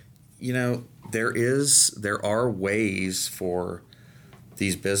 So, there are ways for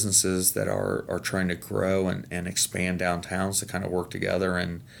these businesses that are trying to grow and expand downtowns to kind of work together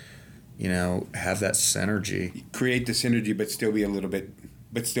and, have that synergy. Create the synergy, but still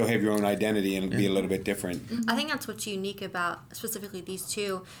have your own identity and be a little bit different. I think that's what's unique about specifically these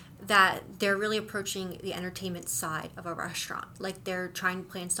two, that they're really approaching the entertainment side of a restaurant. Like they're trying to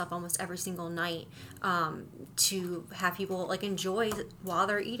plan stuff almost every single night to have people like enjoy while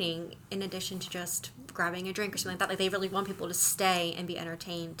they're eating, in addition to just grabbing a drink or something like that. Like they really want people to stay and be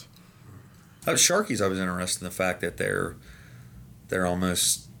entertained. Sharky's, I was interested in the fact that they're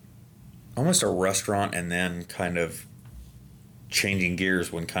almost a restaurant and then kind of changing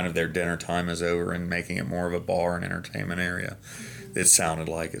gears when kind of their dinner time is over and making it more of a bar and entertainment area. It sounded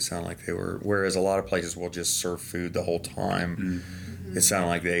like they were, whereas a lot of places will just serve food the whole time. Mm-hmm. It sounded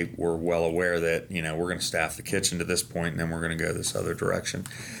like they were well aware that, we're going to staff the kitchen to this point and then we're going to go this other direction.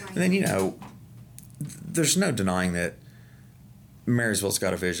 Right. And then, there's no denying that Marysville's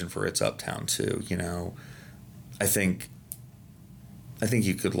got a vision for its uptown too. I think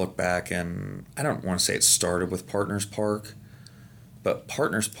you could look back and I don't want to say it started with Partners Park, but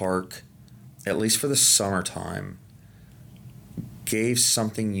Partners Park, at least for the summertime, gave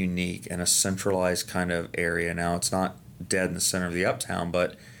something unique in a centralized kind of area. Now, it's not dead in the center of the uptown,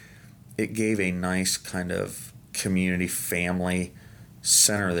 but it gave a nice kind of community family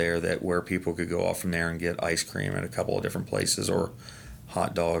center there where people could go off from there and get ice cream at a couple of different places or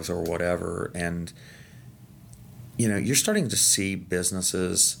hot dogs or whatever. And, you're starting to see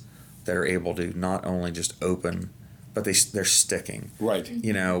businesses that are able to not only just open, but they're sticking. Right.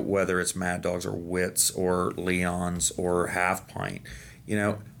 Whether it's Mad Dogs or Wits or Leon's or Half Pint,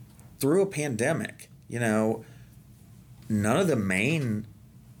 through a pandemic, none of the main,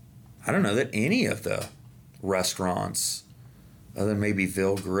 I don't know that any of the restaurants, other than maybe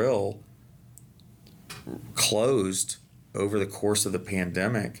Ville Grill, closed over the course of the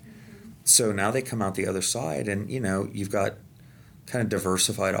pandemic. So now they come out the other side and, you've got kind of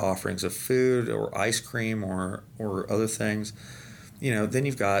diversified offerings of food or ice cream or other things.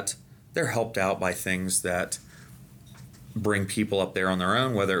 Then they're helped out by things that bring people up there on their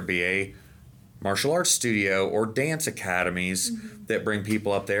own, whether it be a martial arts studio or dance academies that bring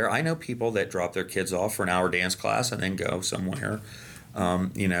people up there. I know people that drop their kids off for an hour dance class and then go somewhere,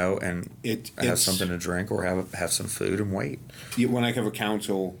 and have something to drink or have some food and wait. When I cover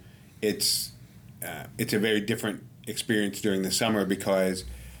council, it's a very different experience during the summer because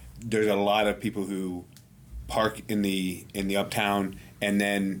there's a lot of people who park in the uptown and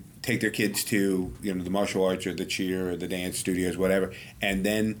then take their kids to the martial arts or the cheer or the dance studios, whatever, and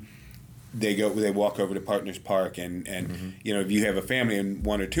then they walk over to Partners Park and if you have a family and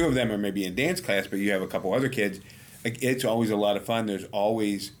one or two of them are maybe in dance class but you have a couple other kids, it's always a lot of fun. There's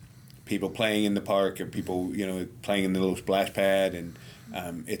always people playing in the park or people playing in the little splash pad, and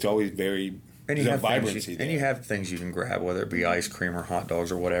it's always very vibrancy there. And you have things you can grab, whether it be ice cream or hot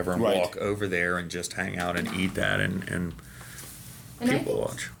dogs or whatever, and walk over there and just hang out and eat that and people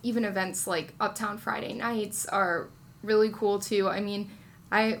watch. Even events like Uptown Friday nights are really cool too. I mean,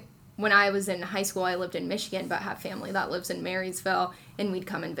 when I was in high school, I lived in Michigan, but have family that lives in Marysville, and we'd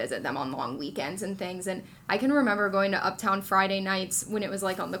come and visit them on long weekends and things. And I can remember going to Uptown Friday nights when it was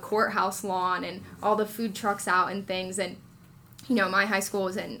like on the courthouse lawn and all the food trucks out and things. And, my high school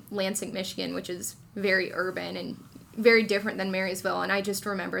was in Lansing, Michigan, which is very urban and very different than Marysville. And I just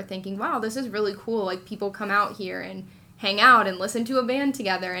remember thinking, wow, this is really cool. Like, people come out here and hang out and listen to a band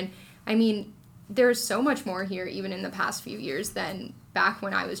together. And, I mean, there's so much more here, even in the past few years, than back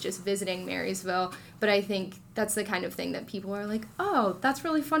when I was just visiting Marysville. But I think that's the kind of thing that people are like, oh, that's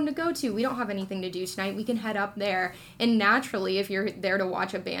really fun to go to. We don't have anything to do tonight. We can head up there. And naturally, if you're there to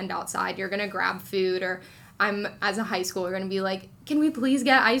watch a band outside, you're going to grab food. Or I'm, as a high schooler, going to be like, can we please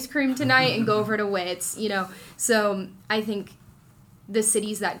get ice cream tonight and go over to Wits, So I think the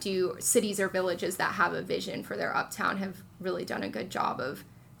cities or villages that have a vision for their uptown have really done a good job of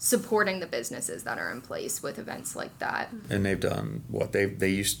supporting the businesses that are in place with events like that. And they've done what they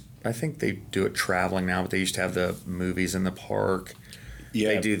used I think they do it traveling now, but they used to have the movies in the park. Yeah.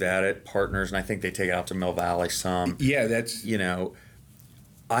 They do that at Partners, and I think they take it out to Mill Valley some. Yeah, that's... You know,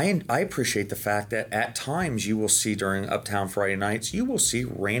 I appreciate the fact that at times you will see during Uptown Friday nights, you will see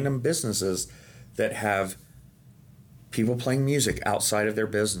random businesses that have people playing music outside of their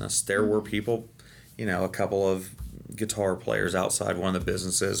business. There were people, you know, a couple of guitar players outside one of the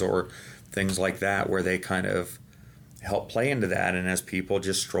businesses or things like that where they kind of help play into that. And as people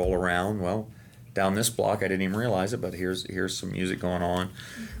just stroll around, well, down this block, I didn't even realize it, but here's some music going on.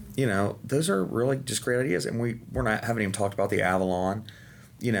 You know, those are really just great ideas. And haven't even talked about the Avalon.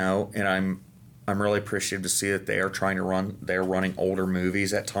 You know, and I'm really appreciative to see that they're running older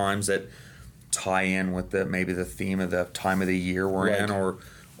movies at times that tie in with maybe the theme of the time of the year we're in,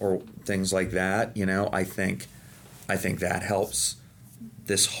 or things like that. You know, I think that helps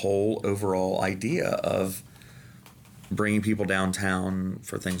this whole overall idea of bringing people downtown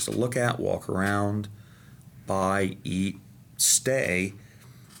for things to look at, walk around, buy, eat, stay.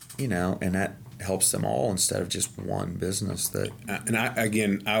 You know, and that helps them all instead of just one business. That and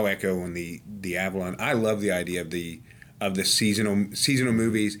I'll echo on the Avalon. I love the idea of the seasonal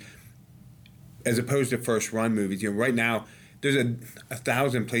movies as opposed to first run movies. You know, right now there's a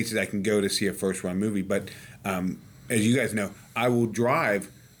 1,000 places I can go to see a first run movie, but as you guys know, I will drive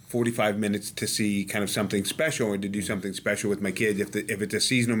 45 minutes to see kind of something special or to do something special with my kids. If it's a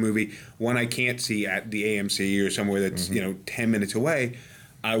seasonal movie, one I can't see at the AMC or somewhere that's 10 minutes away,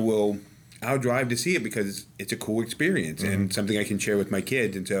 I'll drive to see it because it's a cool experience and something I can share with my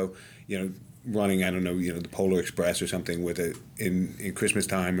kids. And so, you know, running, the Polar Express or something with it in Christmas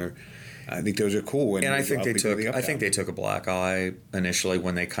time, or I think those are cool. And I think they took a black eye initially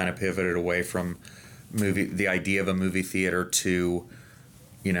when they kind of pivoted away from the idea of a movie theater to,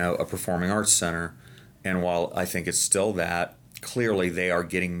 you know, a performing arts center. And while I think it's still that, clearly they are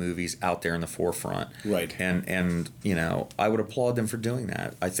getting movies out there in the forefront. Right. And you know, I would applaud them for doing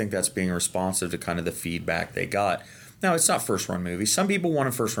that. I think that's being responsive to kind of the feedback they got. Now, it's not first-run movies. Some people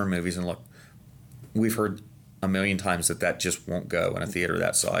wanted first-run movies, and look, we've heard a million times that just won't go in a theater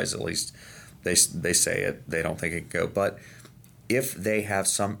that size. At least they say it. They don't think it can go. But if they have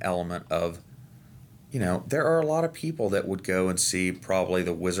some element of, you know, there are a lot of people that would go and see probably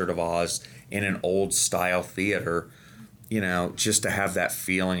The Wizard of Oz in an old-style theater, you know, just to have that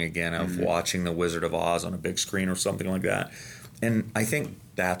feeling again of watching The Wizard of Oz on a big screen or something like that. And I think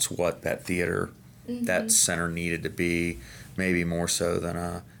that's what that theater, that center needed to be, maybe more so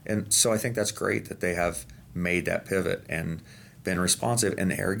than and so I think that's great that they have made that pivot and been responsive.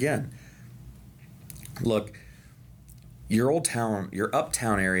 And there again, look, your uptown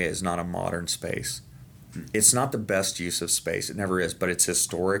area is not a modern space. It's not the best use of space. It never is, but it's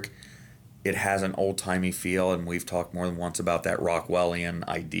historic. It has an old-timey feel, and we've talked more than once about that Rockwellian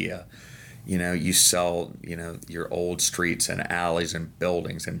idea. You know, you sell, you know, your old streets and alleys and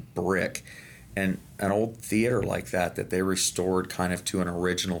buildings and brick, and an old theater like that they restored kind of to an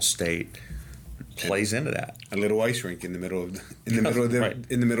original state plays into that. A little ice rink in the middle of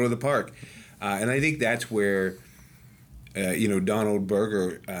the park, and I think that's where Donald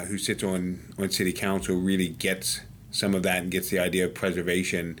Berger, who sits on city council, really gets some of that and gets the idea of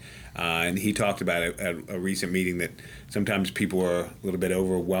preservation. And he talked about at a recent meeting that sometimes people are a little bit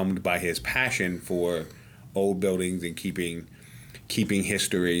overwhelmed by his passion for old buildings and keeping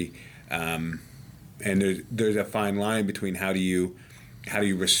history. And there's a fine line between how do you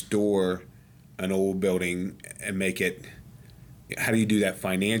restore an old building and make it, how do you do that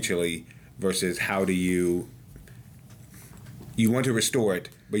financially versus how do you want to restore it,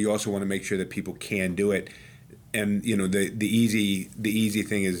 but you also want to make sure that people can do it. And you know, the easy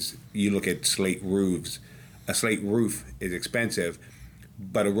thing is you look at slate roofs. A slate roof is expensive,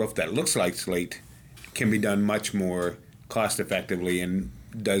 but a roof that looks like slate can be done much more cost effectively and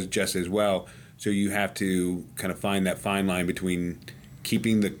does just as well. So you have to kind of find that fine line between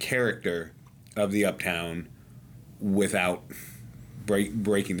keeping the character of the uptown without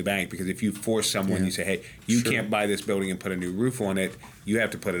breaking the bank. Because if you force someone, you say, hey, you can't buy this building and put a new roof on it, you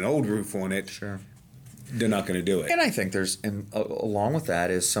have to put an old roof on it. Sure. They're not going to do it. And I think along with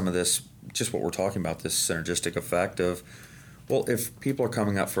that is some of this, just what we're talking about, this synergistic effect of, well, if people are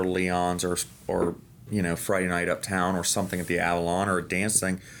coming up for Leon's or you know, Friday night uptown or something at the Avalon or a dance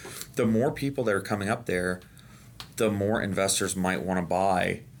thing, the more people that are coming up there, the more investors might want to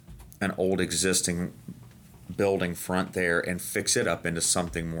buy an old existing building front there and fix it up into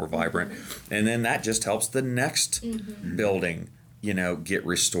something more vibrant. And then that just helps the next building, you know, get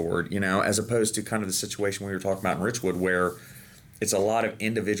restored, you know, as opposed to kind of the situation we were talking about in Richwood where it's a lot of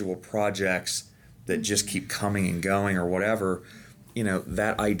individual projects that just keep coming and going or whatever.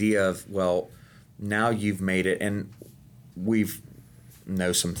 that idea of, well, now you've made it, and we've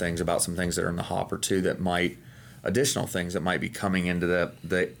know some things about some things that are in the hopper too, that might, additional things that might be coming into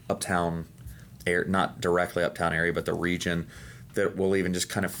the uptown area, not directly uptown area, but the region, that will even just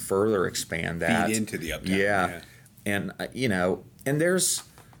kind of further expand that. Feed into the uptown. Yeah. And, and there's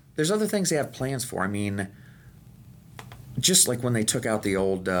other things they have plans for. I mean, just like when they took out the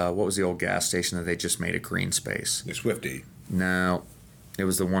old, what was the old gas station that they just made a green space? The Swifty. No, it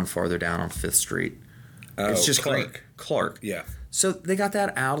was the one farther down on 5th Street. Oh, It's just Clark. Clark. Yeah. So they got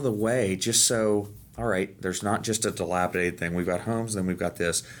that out of the way just so, all right, there's not just a dilapidated thing. We've got homes, then we've got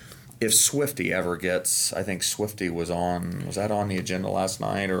this. If Swifty ever gets, I think Swifty was that on the agenda last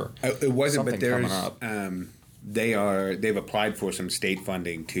night or It wasn't, but something there's coming up? they've applied for some state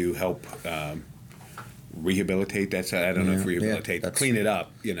funding to help rehabilitate. That's I don't know if rehabilitate, clean it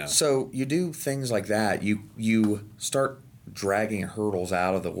up. So you do things like that. You start dragging hurdles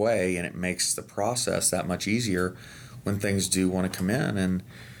out of the way, and it makes the process that much easier when things do want to come in, and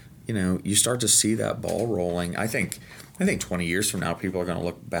you start to see that ball rolling. I think 20 years from now, people are going to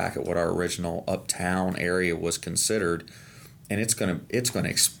look back at what our original uptown area was considered, and it's going to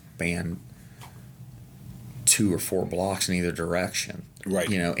expand 2 or 4 blocks in either direction.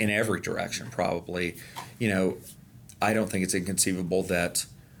 Right. In every direction probably. I don't think it's inconceivable that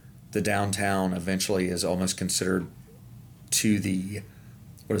the downtown eventually is almost considered to the,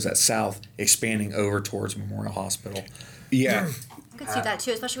 south, expanding over towards Memorial Hospital. Yeah. I could see that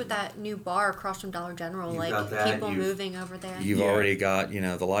too, especially with that new bar across from Dollar General. You've Like got that, people moving over there. You've already got,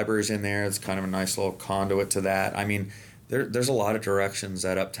 the library's in there. It's kind of a nice little conduit to that. I mean, there's a lot of directions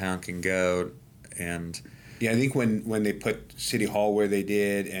that uptown can go, and Yeah, I think when they put City Hall where they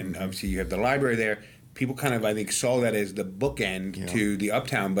did, and obviously you have the library there, people kind of, I think, saw that as the bookend to the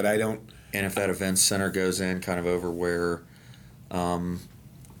uptown, but I don't... And if that events center goes in kind of over where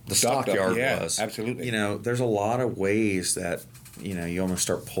the stockyard was. Absolutely. There's a lot of ways that, you almost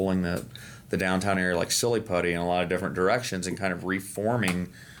start pulling the downtown area like silly putty in a lot of different directions and kind of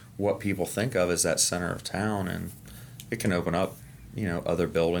reforming what people think of as that center of town, and it can open up, other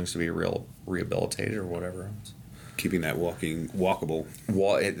buildings to be rehabilitated or whatever else. Keeping that walkable.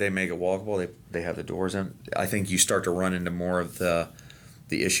 They make it walkable. They have the doors in. I think you start to run into more of the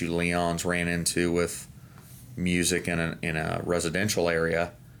issue Leon's ran into with music in a residential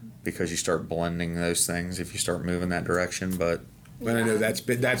area, because you start blending those things if you start moving that direction. But I know that's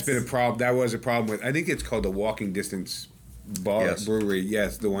been a problem. That was a problem with, I think it's called the Walking Distance Brewery.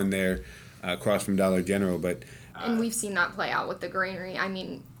 Yes, the one there across from Dollar General. But and we've seen that play out with the Granary. I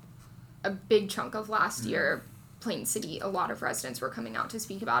mean, a big chunk of last year, Plain City, a lot of residents were coming out to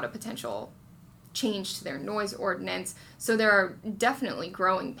speak about a potential change to their noise ordinance. So there are definitely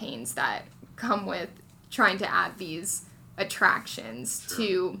growing pains that come with trying to add these attractions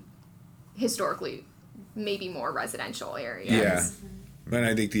to historically maybe more residential areas. yeah, but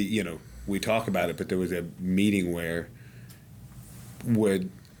I think we talk about it, but there was a meeting where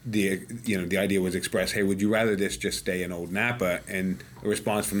the idea was expressed, hey, would you rather this just stay in Old Napa? And the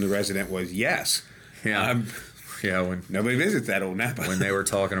response from the resident was yes. yeah, when Nobody visits that Old Napa. when they were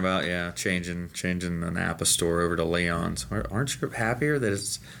talking about changing the Napa store over to Leon's, aren't you happier that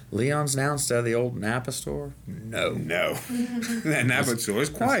it's Leon's now instead of the old Napa store? No. That Napa store is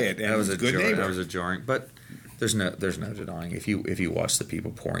quiet and That was a good jarring, neighbor. that was a jarring, but there's no denying, if you watch the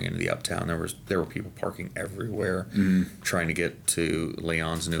people pouring into the uptown, there were people parking everywhere trying to get to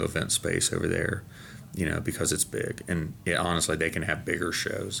Leon's new event space over there, because it's big, and honestly they can have bigger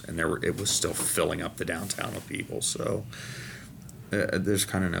shows, and it was still filling up the downtown with people. So there's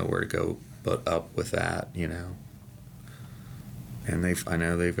kind of nowhere to go but up with that, and I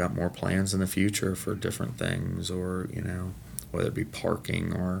know they've got more plans in the future for different things, or whether it be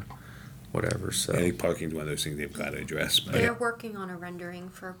parking or whatever. So I think parking is one of those things they've got to address. But They're working on a rendering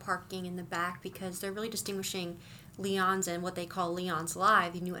for parking in the back, because they're really distinguishing Leon's and what they call Leon's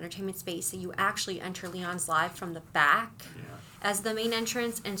Live, the new entertainment space. So you actually enter Leon's Live from the back as the main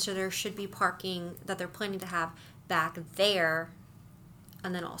entrance, and so there should be parking that they're planning to have back there,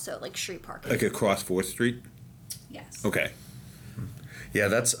 and then also like street parking. like across 4th Street? Yes. Okay. yeah,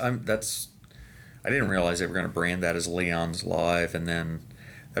 that's I didn't realize they were going to brand that as Leon's Live, and then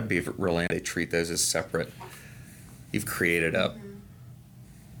that'd be really, they treat those as separate. You've created a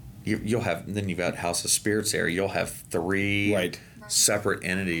you'll have got House of Spirits there. You'll have 3 Right. separate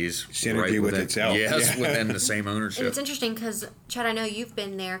entities. Synergy with itself. Yes, Yeah. within the same ownership. And it's interesting because, Chad, I know you've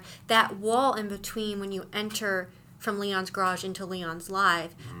been there. That wall in between when you enter from Leon's Garage into Leon's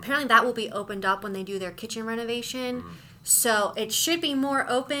Live, apparently that will be opened up when they do their kitchen renovation. So it should be more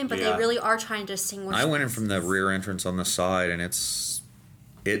open, but Yeah. they really are trying to distinguish. I went in from the places. rear entrance on the side, and I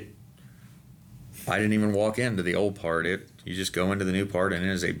didn't even walk into the old part. You just go into the new part, and it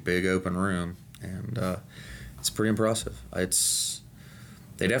is a big open room, and it's pretty impressive.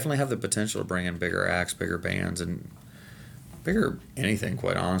 They definitely have the potential to bring in bigger acts, bigger bands, and bigger anything,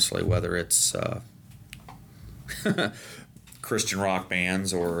 quite honestly, whether it's Christian rock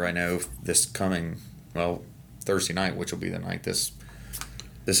bands, or I know this coming, Thursday night, which will be the night this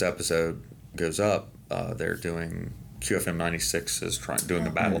episode goes up, they're doing QFM 96 is doing the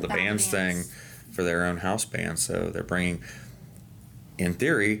Battle of the Battle Bands Bands. thing for their own house band. So they're bringing, in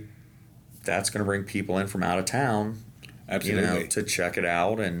theory, that's going to bring people in from out of town, Absolutely. to check it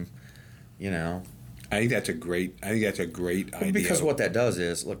out, and I think that's a great idea. because what that does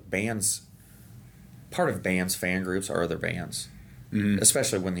is, look, part of bands, fan groups are other bands.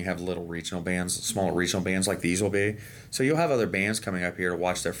 Especially when you have little regional bands, smaller regional bands like these will be. So you'll have other bands coming up here to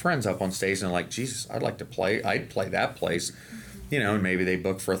watch their friends up on stage, and they're like, Jesus, I'd play that place. And maybe they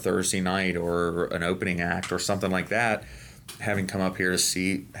book for a Thursday night or an opening act or something like that, having come up here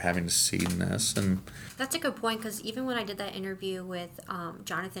having to see this. And That's a good point, because even when I did that interview with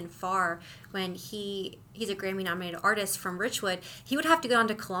Jonathan Farr, when he's a Grammy-nominated artist from Richwood, he would have to go down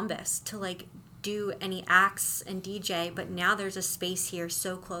to Columbus to do any acts and DJ, but now there's a space here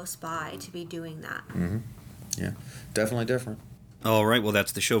so close by to be doing that. yeah, definitely different. All right, well,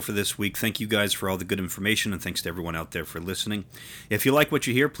 that's the show for this week. Thank you guys for all the good information, and thanks to everyone out there for listening. If you like what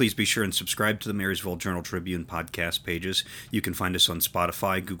you hear, please be sure and subscribe to the Marysville Journal-Tribune podcast pages. You can find us on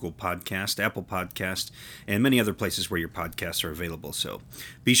Spotify, Google Podcast, Apple Podcast, and many other places where your podcasts are available. So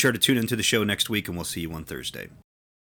be sure to tune into the show next week, and we'll see you on Thursday.